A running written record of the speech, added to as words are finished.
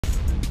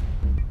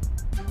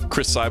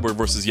Cris Cyborg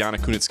versus Yana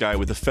Kunitskaya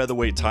with the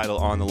featherweight title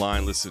on the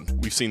line. Listen,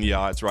 we've seen the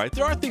odds, right?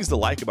 There are things to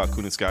like about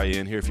Kunitskaya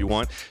in here if you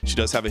want. She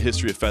does have a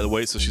history of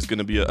featherweight, so she's going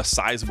to be a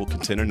sizable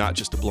contender, not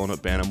just a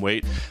blown-up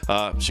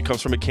bantamweight. She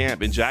comes from a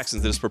camp in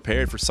Jackson that has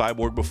prepared for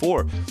Cyborg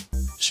before.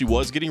 She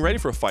was getting ready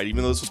for a fight.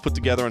 Even though this was put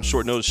together on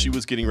short notice, she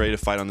was getting ready to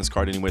fight on this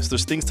card anyway. So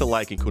there's things to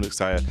like in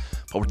Kunitskaya,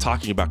 but we're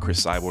talking about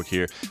Cris Cyborg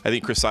here. I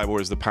think Cris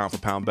Cyborg is the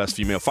pound-for-pound best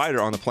female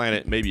fighter on the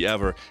planet, maybe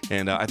ever,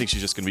 and I think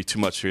she's just going to be too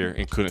much here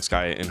in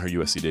Kunitskaya in her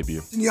UFC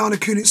debut. Yana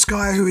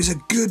Kunitskaya, who is a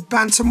good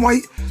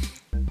bantamweight,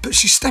 but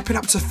she's stepping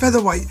up to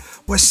featherweight,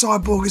 where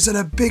Cyborg is at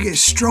her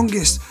biggest,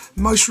 strongest,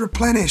 most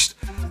replenished,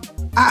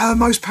 at her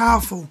most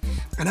powerful.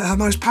 And at her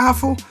most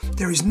powerful,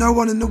 there is no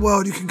one in the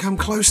world who can come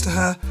close to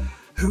her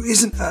who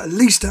isn't at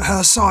least at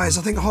her size.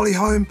 I think Holly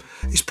Holm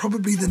is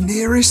probably the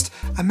nearest.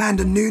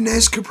 Amanda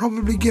Nunes could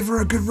probably give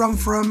her a good run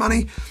for her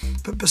money.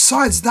 But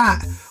besides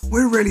that,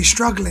 we're really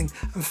struggling.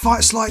 And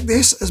fights like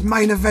this, as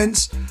main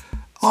events,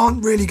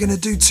 aren't really going to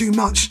do too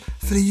much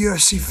for the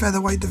UFC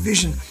featherweight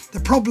division. The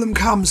problem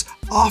comes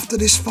after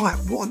this fight.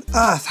 What on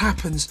earth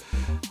happens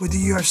with the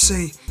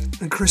UFC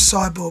and Cris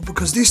Cyborg?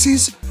 Because this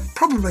is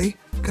probably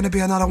going to be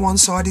another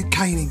one-sided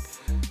caning.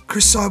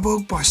 Cris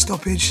Cyborg by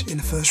stoppage in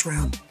the first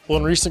round. Well,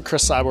 in recent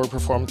Cris Cyborg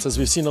performances,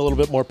 we've seen a little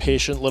bit more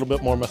patient, a little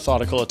bit more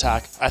methodical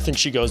attack. I think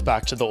she goes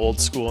back to the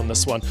old school in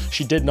this one.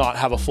 She did not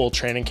have a full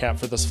training camp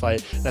for this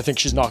fight, and I think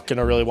she's not going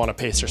to really want to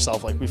pace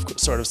herself like we've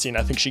sort of seen.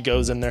 I think she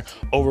goes in there,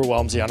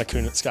 overwhelms Yana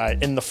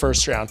Kunitskaya in the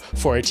first round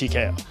for a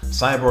TKO.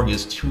 Cyborg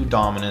is too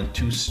dominant,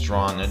 too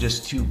strong, and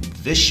just too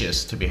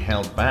vicious to be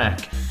held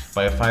back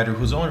by a fighter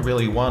who's only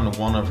really won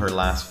one of her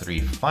last 3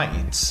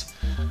 fights.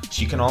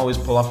 She can always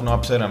pull off an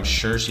upset. I'm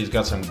sure she's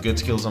got some good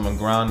skills on the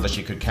ground that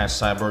she could catch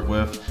Cyborg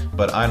with,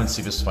 but I don't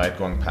see this fight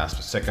going past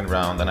the second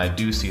round, and I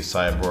do see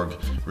Cyborg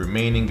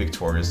remaining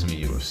victorious in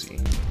the UFC.